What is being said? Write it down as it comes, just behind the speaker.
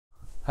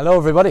Hello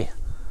everybody,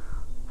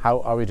 how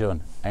are we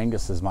doing?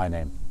 Angus is my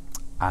name,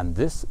 and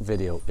this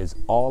video is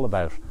all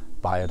about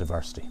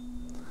biodiversity.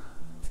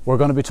 We're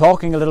going to be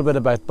talking a little bit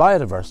about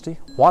biodiversity,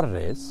 what it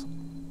is,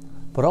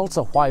 but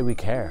also why we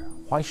care.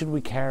 Why should we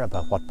care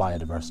about what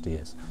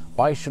biodiversity is?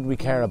 Why should we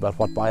care about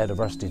what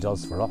biodiversity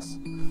does for us?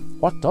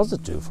 What does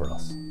it do for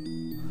us?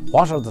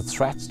 What are the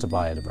threats to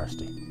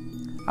biodiversity?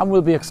 And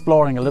we'll be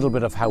exploring a little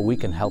bit of how we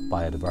can help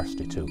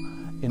biodiversity too,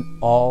 in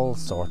all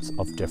sorts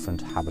of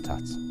different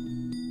habitats.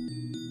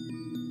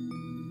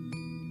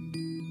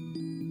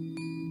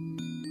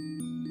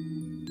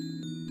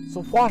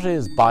 So what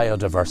is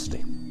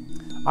biodiversity?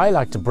 I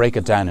like to break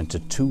it down into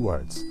two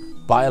words,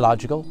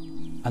 biological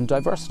and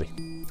diversity.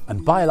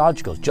 And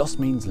biological just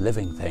means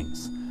living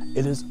things.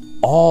 It is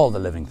all the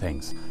living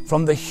things,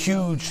 from the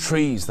huge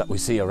trees that we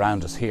see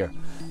around us here,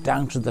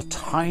 down to the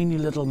tiny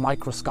little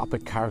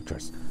microscopic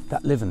characters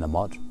that live in the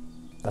mud,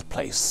 that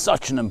play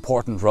such an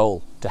important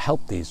role to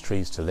help these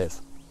trees to live.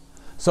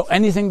 So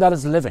anything that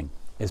is living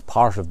is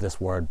part of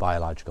this word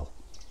biological.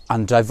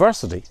 And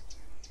diversity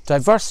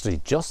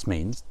just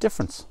means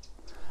difference.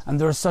 And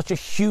there is such a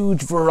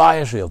huge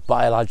variety of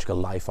biological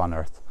life on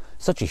Earth,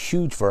 such a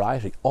huge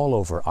variety all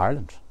over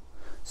Ireland.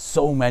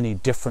 So many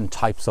different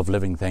types of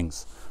living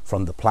things,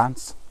 from the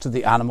plants to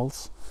the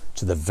animals,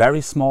 to the very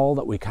small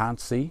that we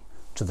can't see,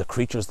 to the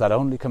creatures that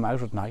only come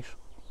out at night.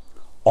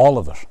 All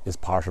of it is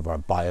part of our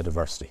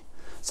biodiversity.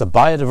 So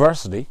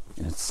biodiversity,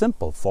 in its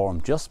simple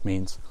form, just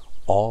means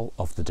all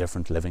of the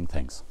different living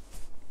things.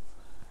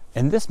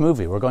 In this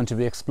movie, we're going to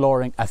be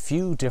exploring a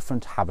few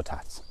different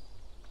habitats.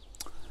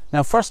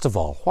 Now, first of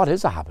all, what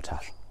is a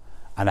habitat?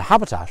 And a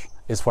habitat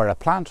is where a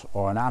plant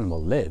or an animal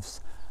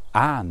lives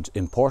and,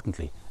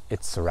 importantly,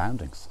 its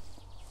surroundings.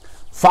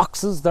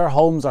 Foxes, their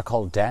homes are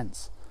called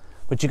dens,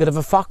 but you could have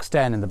a fox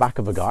den in the back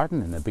of a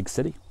garden in a big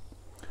city.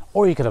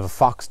 Or you could have a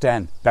fox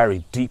den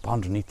buried deep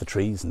underneath the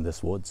trees in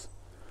this woods.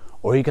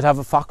 Or you could have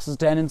a fox's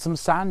den in some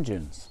sand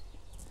dunes.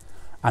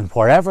 And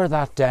wherever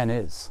that den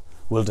is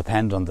will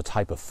depend on the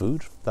type of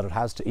food that it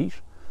has to eat,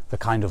 the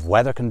kind of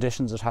weather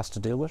conditions it has to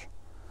deal with,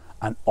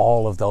 and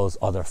all of those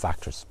other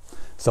factors.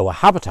 So a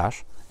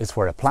habitat is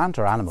where a plant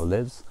or animal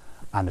lives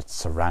and its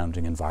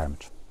surrounding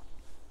environment.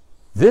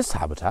 This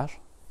habitat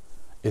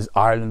is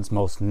Ireland's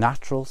most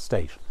natural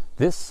state.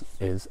 This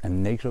is a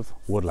native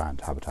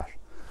woodland habitat.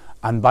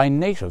 And by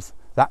native,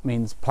 that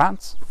means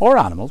plants or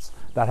animals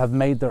that have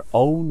made their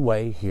own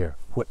way here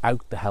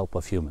without the help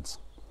of humans.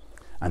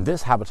 And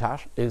this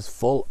habitat is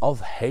full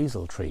of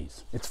hazel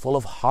trees. It's full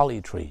of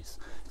holly trees.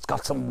 It's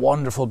got some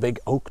wonderful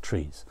big oak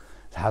trees.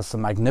 It has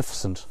some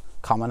magnificent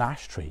common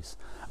ash trees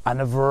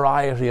and a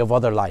variety of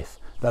other life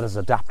that is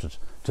adapted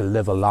to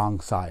live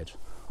alongside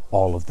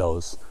all of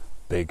those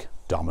big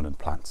dominant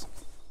plants.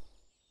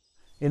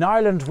 In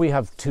Ireland we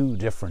have two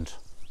different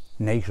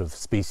native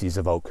species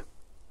of oak,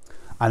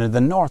 and in the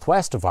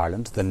northwest of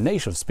Ireland the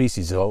native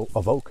species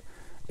of oak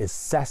is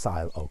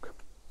sessile oak,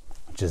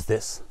 which is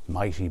this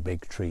mighty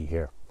big tree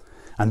here.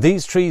 And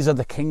these trees are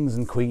the kings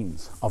and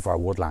queens of our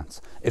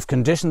woodlands. If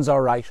conditions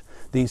are right,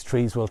 these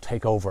trees will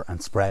take over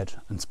and spread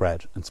and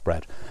spread and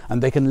spread.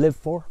 And they can live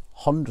for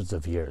hundreds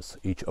of years,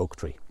 each oak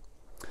tree.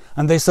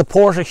 And they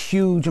support a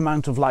huge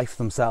amount of life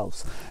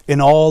themselves.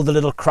 In all the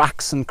little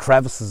cracks and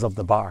crevices of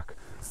the bark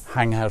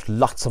hang out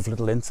lots of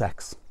little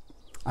insects.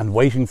 And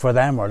waiting for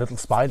them are little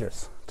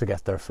spiders to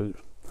get their food.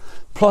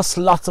 Plus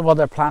lots of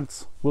other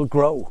plants will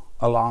grow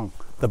along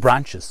the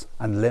branches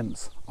and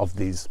limbs of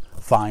these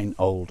fine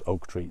old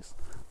oak trees.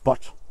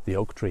 But the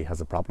oak tree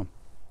has a problem.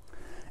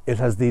 It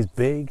has these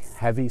big,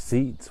 heavy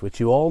seeds, which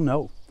you all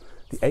know,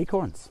 the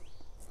acorns.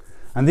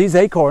 And these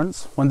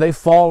acorns, when they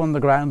fall on the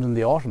ground in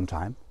the autumn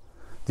time,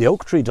 the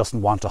oak tree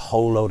doesn't want a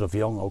whole load of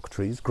young oak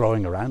trees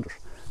growing around it.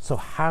 So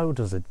how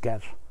does it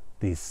get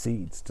these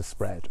seeds to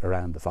spread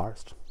around the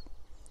forest?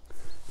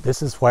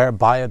 This is where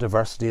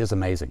biodiversity is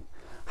amazing.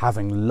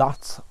 Having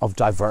lots of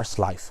diverse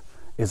life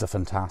is a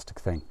fantastic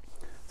thing.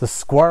 The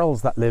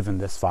squirrels that live in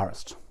this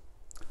forest,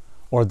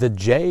 or the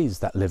jays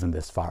that live in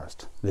this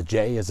forest. The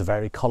jay is a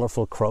very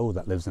colourful crow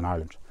that lives in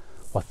Ireland.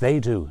 What they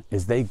do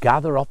is they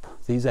gather up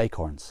these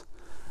acorns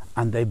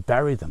and they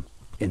bury them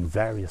in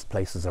various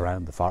places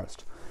around the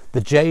forest.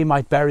 The jay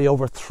might bury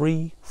over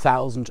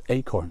 3,000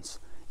 acorns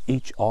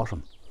each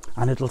autumn,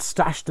 and it'll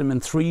stash them in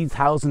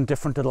 3,000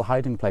 different little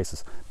hiding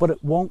places, but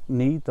it won't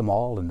need them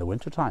all in the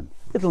wintertime.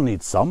 It'll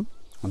need some,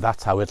 and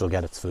that's how it'll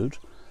get its food,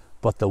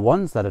 but the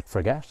ones that it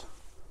forgets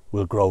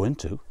will grow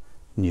into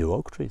new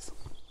oak trees.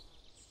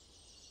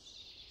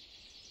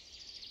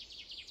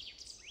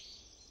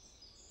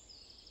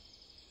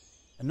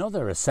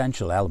 Another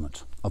essential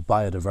element of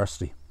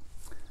biodiversity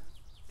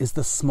is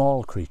the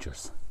small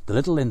creatures, the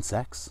little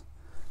insects,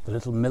 the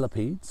little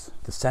millipedes,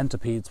 the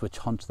centipedes which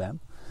hunt them,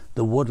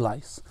 the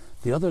woodlice,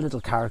 the other little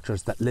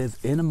characters that live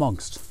in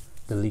amongst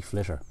the leaf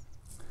litter.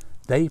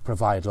 They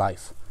provide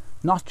life,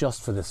 not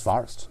just for this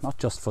forest, not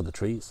just for the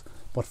trees,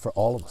 but for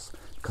all of us,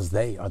 because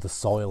they are the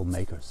soil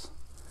makers.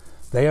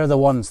 They are the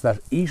ones that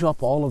eat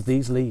up all of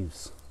these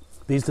leaves,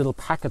 these little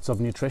packets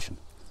of nutrition,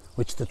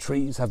 which the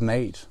trees have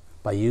made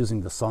by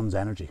using the sun's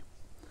energy.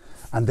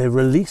 And they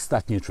release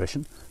that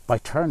nutrition by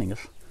turning it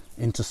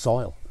into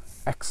soil,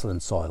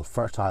 excellent soil,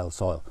 fertile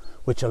soil,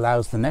 which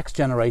allows the next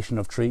generation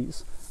of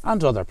trees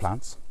and other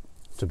plants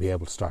to be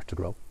able to start to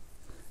grow.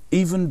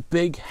 Even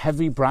big,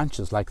 heavy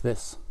branches like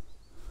this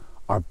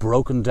are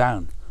broken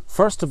down,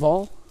 first of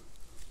all,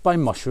 by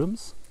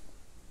mushrooms.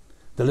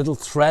 The little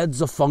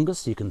threads of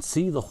fungus, you can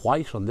see the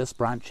white on this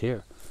branch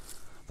here,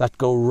 that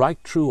go right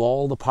through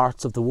all the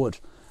parts of the wood,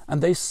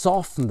 and they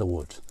soften the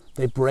wood,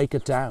 they break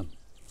it down,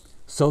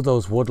 so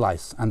those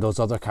woodlice and those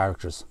other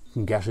characters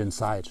can get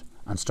inside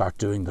and start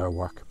doing their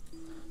work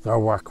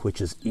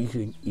which is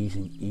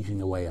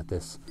eating away at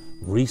this,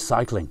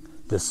 recycling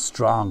this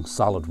strong,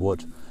 solid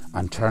wood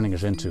and turning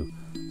it into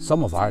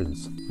some of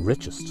Ireland's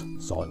richest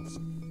soils.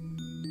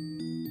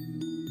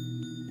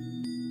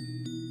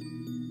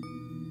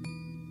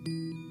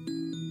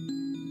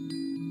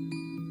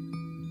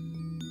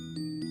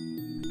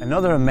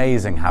 Another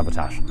amazing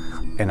habitat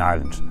in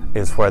Ireland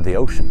is where the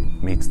ocean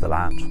meets the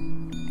land.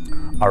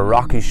 Our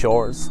rocky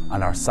shores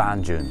and our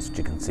sand dunes, which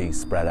you can see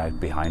spread out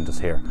behind us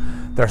here.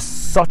 They're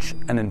such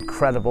an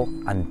incredible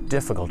and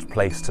difficult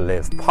place to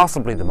live,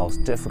 possibly the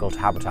most difficult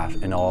habitat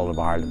in all of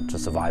Ireland to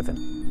survive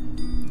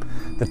in.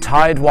 The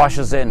tide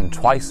washes in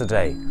twice a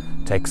day,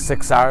 takes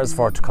 6 hours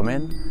for it to come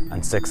in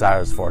and 6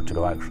 hours for it to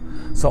go out.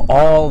 So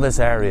all this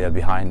area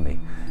behind me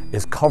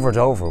is covered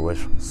over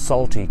with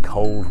salty,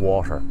 cold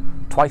water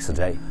twice a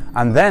day.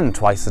 And then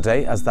twice a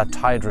day, as that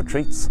tide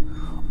retreats,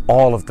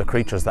 all of the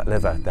creatures that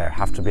live out there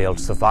have to be able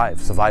to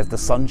survive the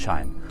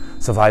sunshine,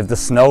 survive the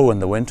snow in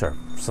the winter,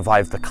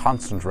 survive the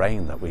constant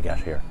rain that we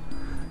get here,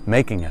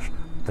 making it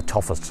the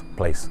toughest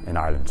place in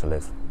Ireland to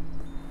live.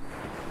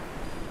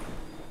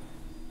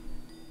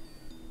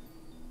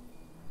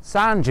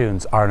 Sand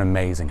dunes are an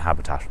amazing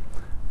habitat.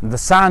 And the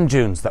sand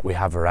dunes that we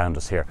have around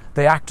us here,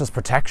 they act as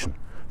protection.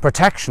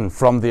 Protection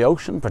from the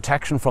ocean,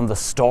 protection from the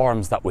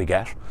storms that we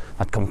get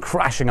that come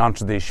crashing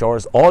onto these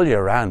shores all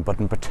year round, but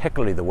in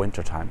particularly the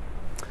winter time.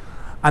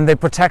 And they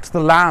protect the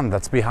land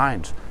that's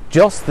behind.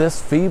 Just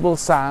this feeble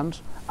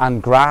sand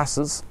and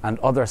grasses and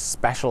other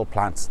special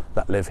plants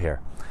that live here.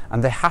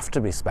 And they have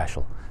to be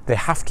special. They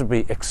have to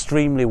be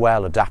extremely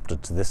well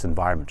adapted to this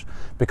environment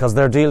because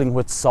they're dealing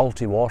with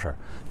salty water.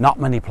 Not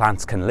many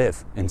plants can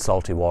live in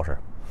salty water.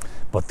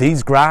 But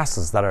these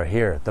grasses that are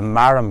here, the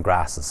marram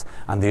grasses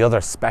and the other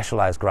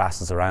specialised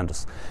grasses around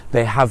us,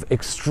 they have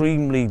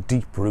extremely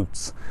deep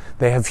roots.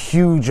 They have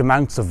huge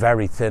amounts of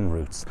very thin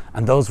roots,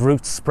 and those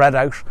roots spread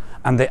out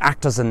and they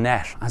act as a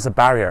net, as a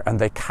barrier, and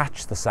they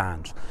catch the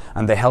sand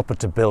and they help it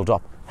to build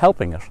up,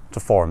 helping it to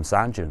form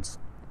sand dunes.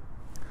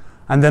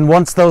 And then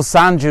once those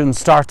sand dunes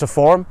start to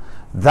form,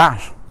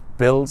 that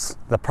builds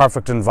the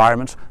perfect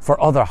environment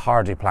for other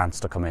hardy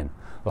plants to come in,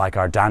 like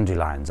our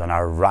dandelions and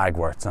our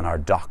ragworts and our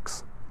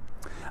docks.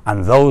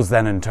 And those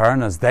then in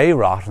turn, as they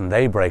rot and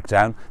they break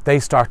down, they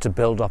start to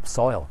build up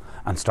soil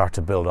and start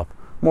to build up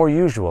more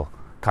usual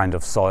kind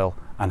of soil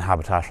and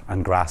habitat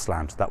and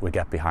grassland that we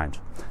get behind.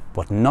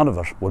 But none of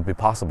it would be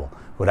possible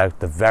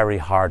without the very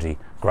hardy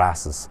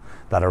grasses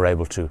that are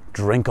able to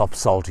drink up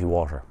salty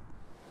water.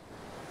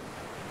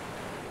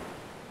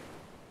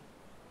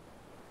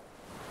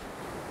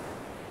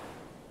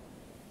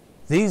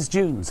 These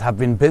dunes have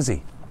been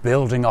busy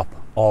building up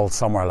all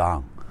summer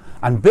long,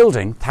 and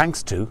building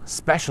thanks to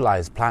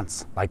specialised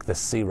plants like this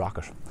sea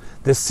rocket.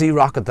 This sea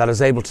rocket that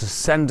is able to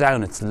send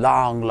down its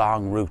long,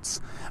 long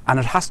roots, and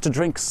it has to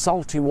drink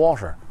salty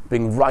water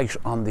being right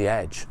on the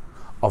edge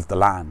of the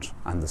land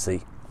and the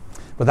sea.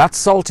 But that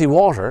salty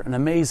water, an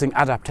amazing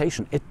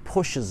adaptation, it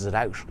pushes it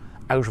out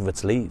of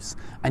its leaves,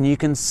 and you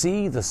can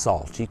see the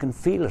salt, you can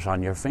feel it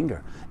on your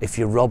finger if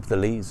you rub the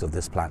leaves of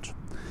this plant.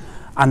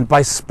 And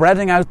by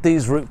spreading out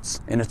these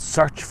roots in its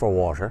search for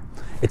water,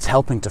 it's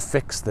helping to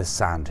fix this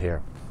sand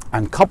here.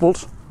 And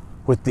coupled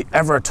with the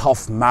ever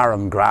tough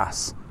marram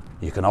grass,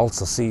 you can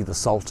also see the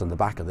salt in the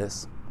back of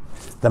this.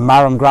 The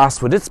marram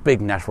grass with its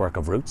big network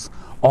of roots,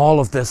 all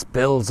of this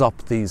builds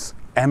up these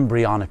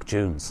embryonic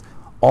dunes.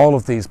 All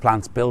of these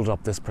plants build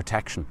up this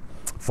protection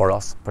for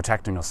us,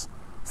 protecting us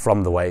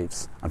from the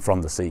waves and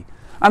from the sea.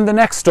 And the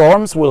next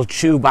storms will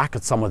chew back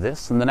at some of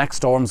this, and the next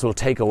storms will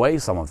take away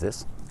some of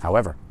this.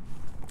 However,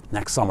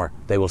 next summer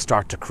they will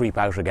start to creep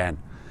out again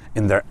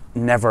in their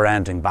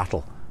never-ending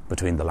battle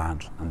between the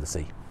land and the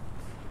sea.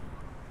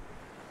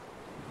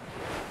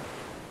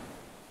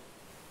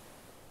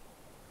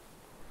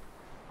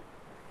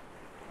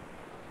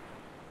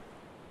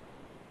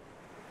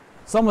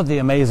 Some of the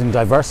amazing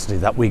diversity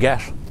that we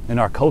get in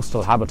our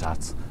coastal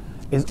habitats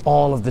is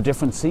all of the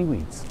different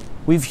seaweeds.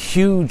 We've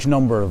huge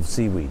number of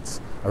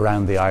seaweeds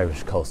around the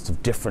Irish coast,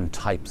 of different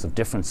types, of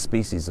different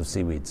species of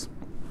seaweeds.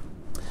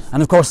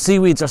 And of course,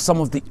 seaweeds are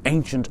some of the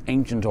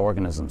ancient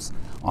organisms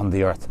on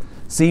the earth.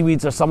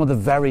 Seaweeds are some of the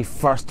very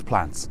first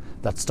plants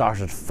that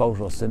started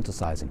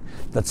photosynthesizing,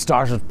 that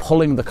started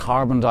pulling the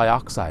carbon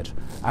dioxide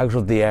out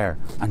of the air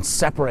and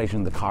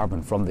separating the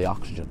carbon from the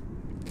oxygen,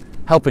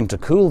 helping to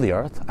cool the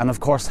earth and of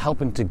course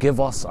helping to give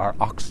us our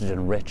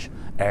oxygen-rich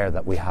air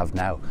that we have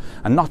now.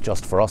 And not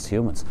just for us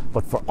humans,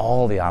 but for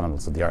all the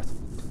animals of the earth.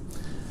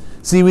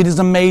 Seaweed is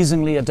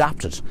amazingly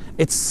adapted.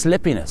 Its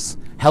slippiness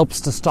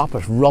helps to stop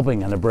it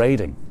rubbing and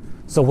abrading.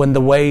 So when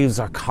the waves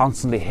are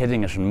constantly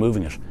hitting it and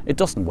moving it, it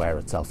doesn't wear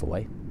itself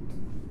away.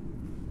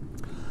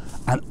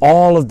 And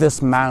all of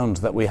this mound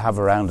that we have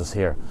around us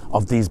here,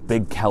 of these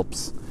big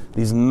kelps,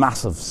 these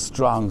massive,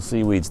 strong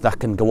seaweeds that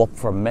can go up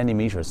for many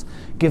metres,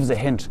 gives a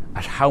hint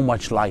at how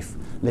much life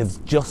lives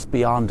just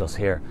beyond us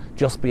here,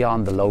 just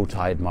beyond the low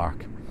tide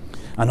mark.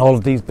 And all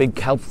of these big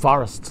kelp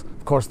forests,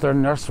 of course, they're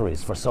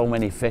nurseries for so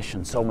many fish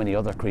and so many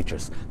other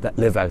creatures that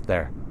live out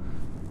there.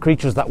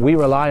 Creatures that we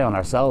rely on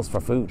ourselves for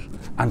food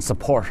and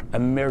support a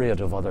myriad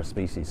of other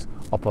species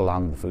up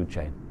along the food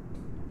chain.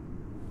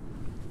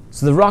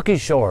 So the rocky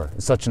shore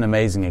is such an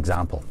amazing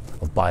example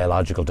of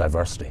biological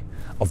diversity,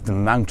 of the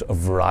amount of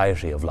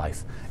variety of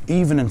life,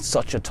 even in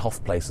such a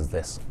tough place as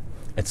this.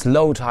 It's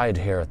low tide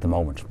here at the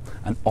moment,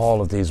 and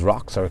all of these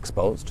rocks are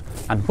exposed,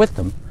 and with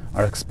them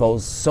are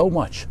exposed so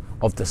much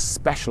of the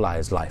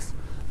specialised life,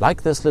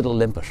 like this little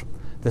limpet,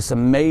 this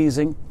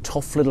amazing,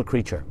 tough little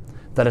creature,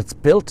 that it's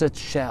built its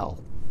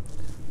shell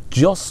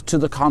just to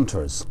the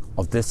contours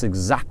of this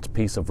exact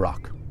piece of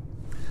rock.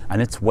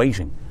 And it's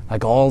waiting,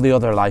 like all the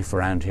other life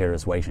around here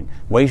is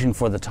waiting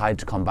for the tide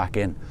to come back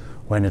in,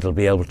 when it'll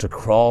be able to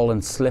crawl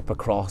and slip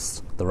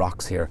across the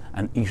rocks here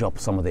and eat up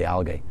some of the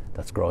algae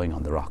that's growing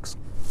on the rocks.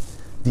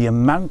 The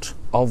amount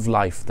of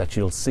life that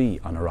you'll see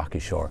on a rocky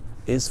shore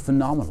is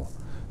phenomenal.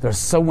 There's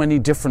so many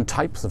different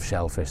types of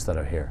shellfish that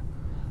are here.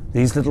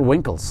 These little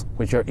winkles,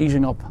 which are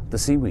eating up the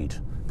seaweed,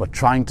 but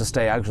trying to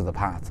stay out of the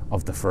path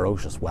of the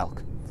ferocious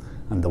whelk.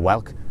 And the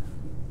whelk,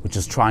 which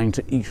is trying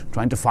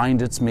to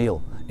find its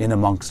meal in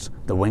amongst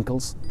the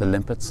winkles, the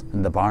limpets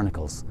and the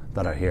barnacles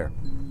that are here.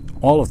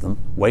 All of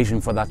them waiting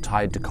for that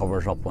tide to cover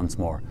it up once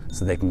more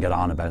so they can get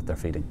on about their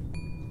feeding.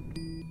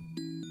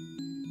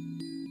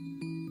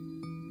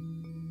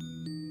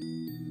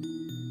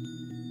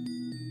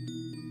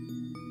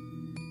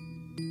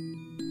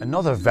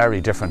 Another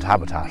very different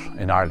habitat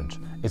in Ireland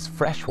is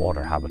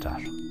freshwater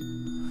habitat.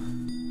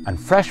 And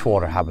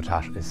freshwater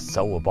habitat is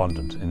so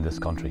abundant in this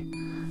country.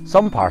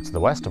 Some parts of the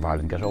west of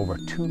Ireland get over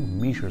 2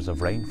 metres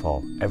of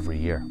rainfall every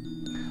year.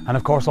 And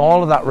of course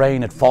all of that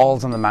rain, it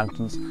falls on the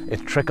mountains,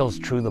 it trickles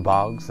through the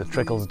bogs, it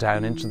trickles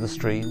down into the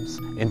streams,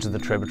 into the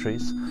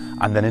tributaries,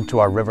 and then into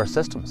our river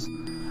systems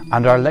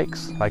and our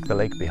lakes, like the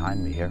lake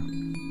behind me here.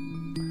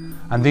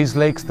 And these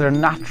lakes, they're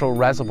natural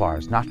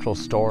reservoirs, natural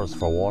stores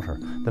for water.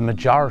 The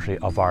majority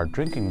of our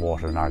drinking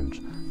water in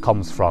Ireland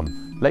comes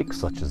from lakes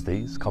such as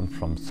these, comes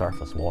from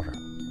surface water.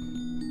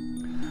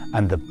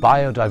 And the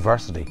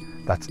biodiversity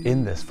that's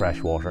in this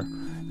fresh water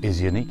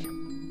is unique.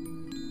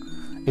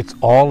 It's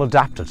all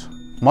adapted,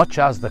 much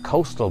as the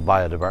coastal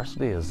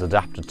biodiversity is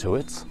adapted to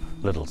its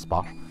little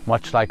spot,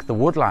 much like the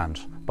woodland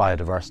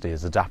biodiversity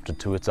is adapted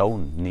to its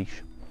own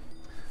niche.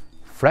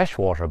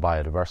 Freshwater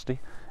biodiversity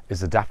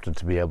is adapted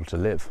to be able to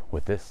live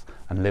with this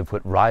and live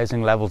with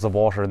rising levels of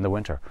water in the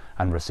winter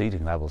and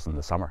receding levels in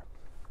the summer.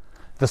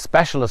 The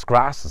specialist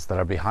grasses that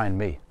are behind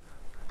me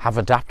have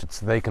adapted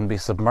so they can be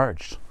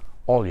submerged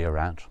all year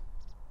round.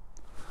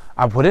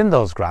 And within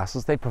those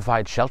grasses, they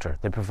provide shelter.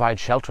 They provide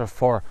shelter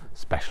for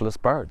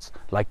specialist birds,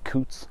 like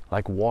coots,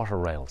 like water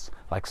rails,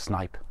 like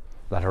snipe,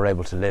 that are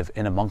able to live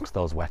in amongst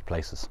those wet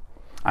places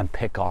and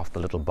pick off the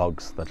little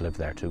bugs that live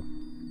there too.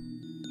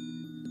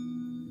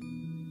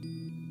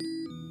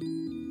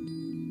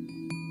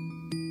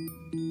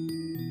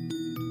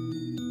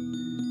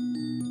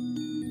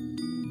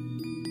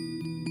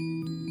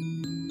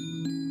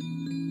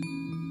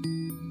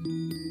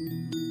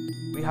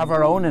 We have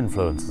our own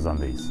influences on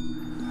these.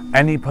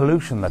 Any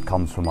pollution that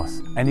comes from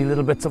us, any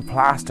little bits of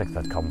plastic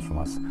that comes from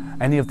us,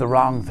 any of the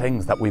wrong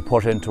things that we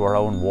put into our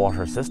own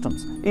water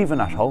systems,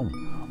 even at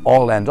home,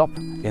 all end up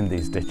in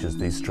these ditches,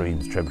 these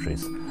streams,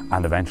 tributaries,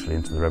 and eventually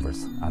into the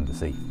rivers and the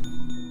sea.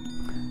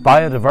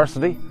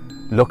 Biodiversity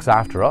looks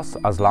after us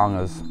as long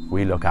as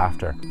we look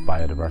after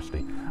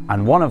biodiversity.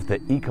 And one of the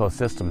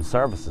ecosystem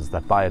services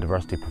that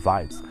biodiversity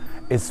provides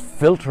is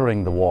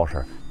filtering the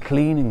water,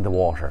 cleaning the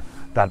water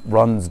that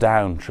runs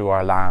down through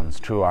our lands,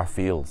 through our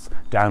fields,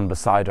 down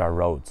beside our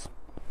roads.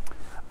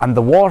 And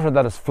the water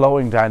that is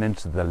flowing down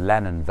into the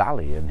Lennon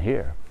Valley in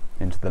here,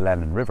 into the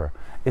Lennon River,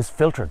 is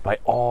filtered by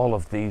all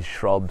of these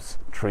shrubs,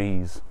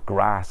 trees,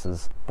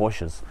 grasses,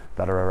 bushes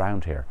that are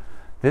around here.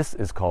 This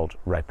is called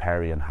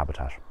riparian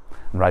habitat.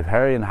 And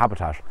riparian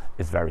habitat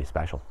is very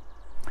special.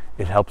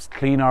 It helps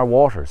clean our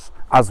waters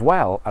as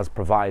well as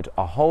provide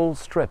a whole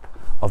strip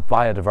of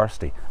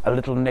biodiversity, a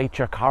little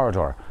nature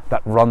corridor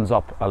that runs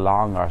up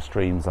along our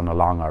streams and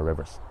along our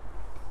rivers.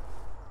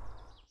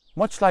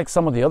 Much like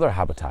some of the other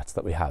habitats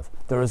that we have,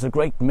 there is a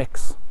great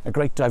mix, a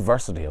great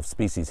diversity of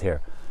species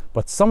here.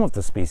 But some of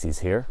the species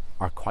here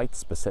are quite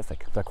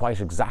specific. They're quite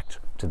exact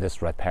to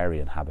this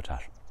riparian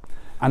habitat.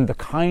 And the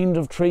kind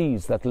of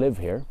trees that live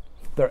here,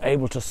 they're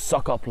able to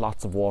suck up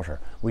lots of water.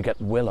 We get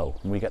willow,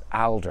 and we get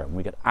alder, and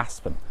we get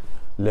aspen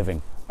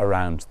living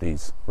around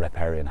these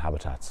riparian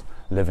habitats,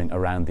 living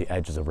around the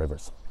edges of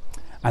rivers.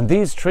 And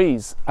these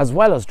trees, as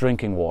well as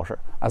drinking water,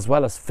 as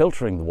well as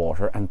filtering the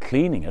water and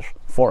cleaning it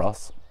for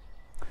us,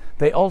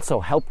 they also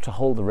help to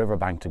hold the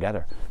riverbank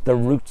together. Their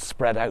roots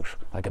spread out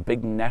like a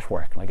big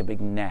network, like a big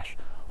net,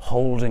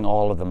 holding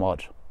all of the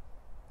mud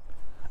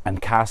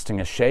and casting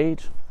a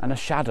shade and a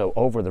shadow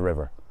over the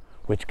river,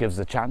 which gives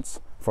a chance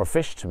for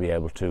fish to be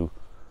able to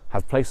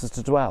have places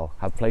to dwell,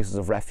 have places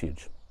of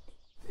refuge.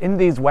 In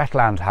these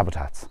wetland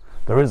habitats,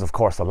 there is of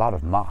course a lot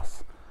of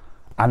moss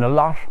and a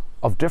lot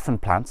of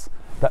different plants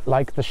that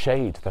like the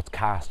shade that's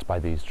cast by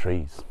these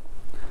trees.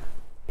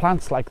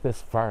 Plants like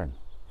this fern.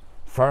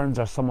 Ferns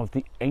are some of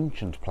the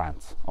ancient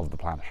plants of the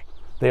planet.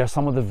 They are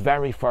some of the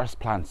very first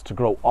plants to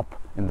grow up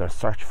in their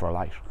search for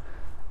light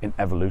in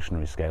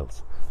evolutionary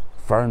scales.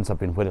 Ferns have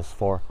been with us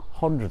for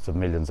hundreds of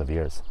millions of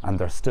years, and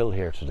they're still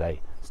here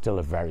today, still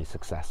a very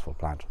successful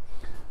plant.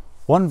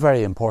 One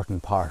very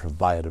important part of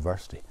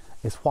biodiversity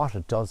is what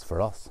it does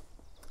for us.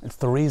 It's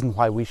the reason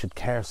why we should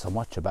care so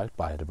much about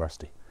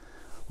biodiversity.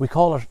 We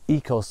call it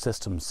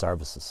ecosystem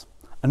services.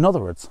 In other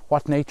words,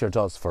 what nature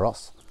does for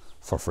us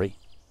for free.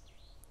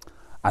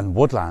 And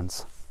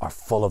woodlands are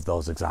full of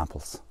those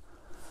examples.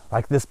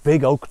 Like this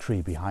big oak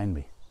tree behind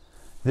me.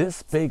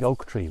 This big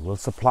oak tree will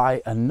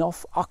supply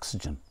enough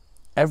oxygen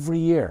every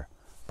year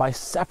by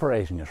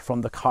separating it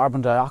from the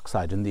carbon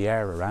dioxide in the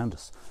air around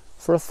us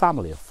for a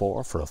family of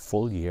 4 for a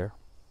full year.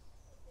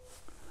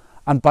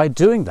 And by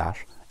doing that,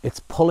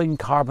 it's pulling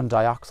carbon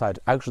dioxide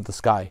out of the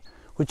sky,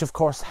 which of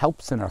course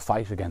helps in our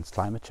fight against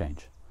climate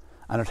change.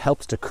 And it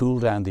helps to cool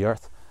down the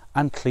earth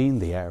and clean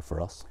the air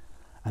for us.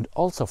 And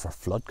also for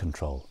flood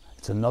control.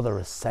 It's another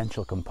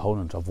essential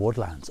component of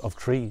woodlands, of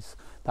trees,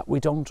 that we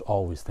don't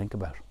always think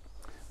about.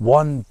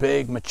 One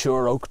big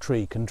mature oak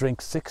tree can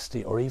drink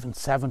 60 or even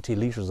 70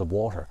 litres of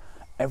water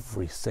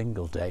every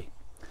single day.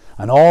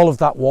 And all of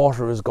that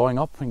water is going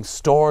up, being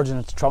stored in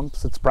its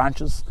trunks, its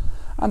branches,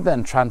 and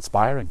then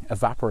transpiring,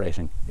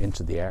 evaporating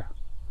into the air.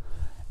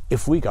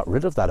 If we got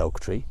rid of that oak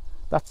tree,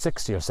 that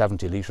 60 or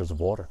 70 litres of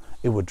water,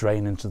 it would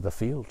drain into the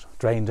field,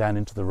 drain down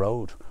into the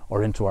road,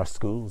 or into our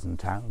schools and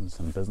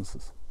towns and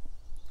businesses.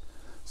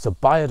 So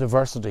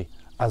biodiversity,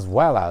 as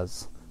well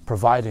as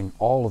providing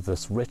all of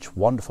this rich,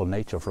 wonderful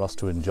nature for us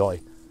to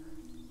enjoy,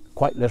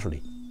 quite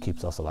literally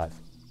keeps us alive.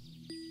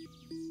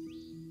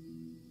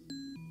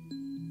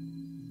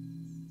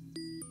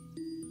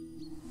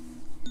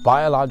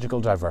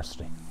 Biological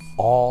diversity,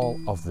 all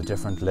of the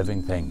different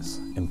living things,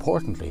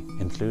 importantly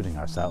including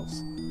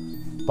ourselves.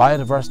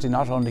 Biodiversity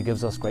not only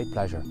gives us great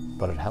pleasure,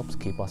 but it helps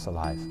keep us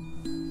alive.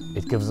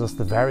 It gives us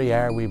the very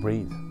air we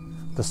breathe,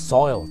 the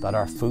soil that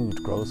our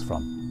food grows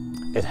from.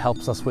 It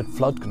helps us with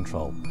flood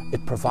control.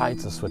 It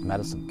provides us with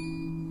medicine.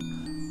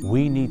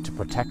 We need to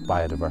protect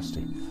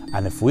biodiversity.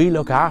 And if we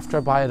look after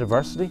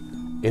biodiversity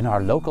in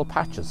our local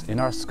patches,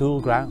 in our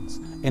school grounds,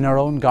 in our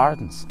own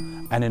gardens,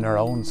 and in our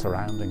own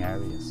surrounding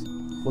areas,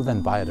 well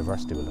then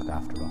biodiversity will look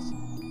after us.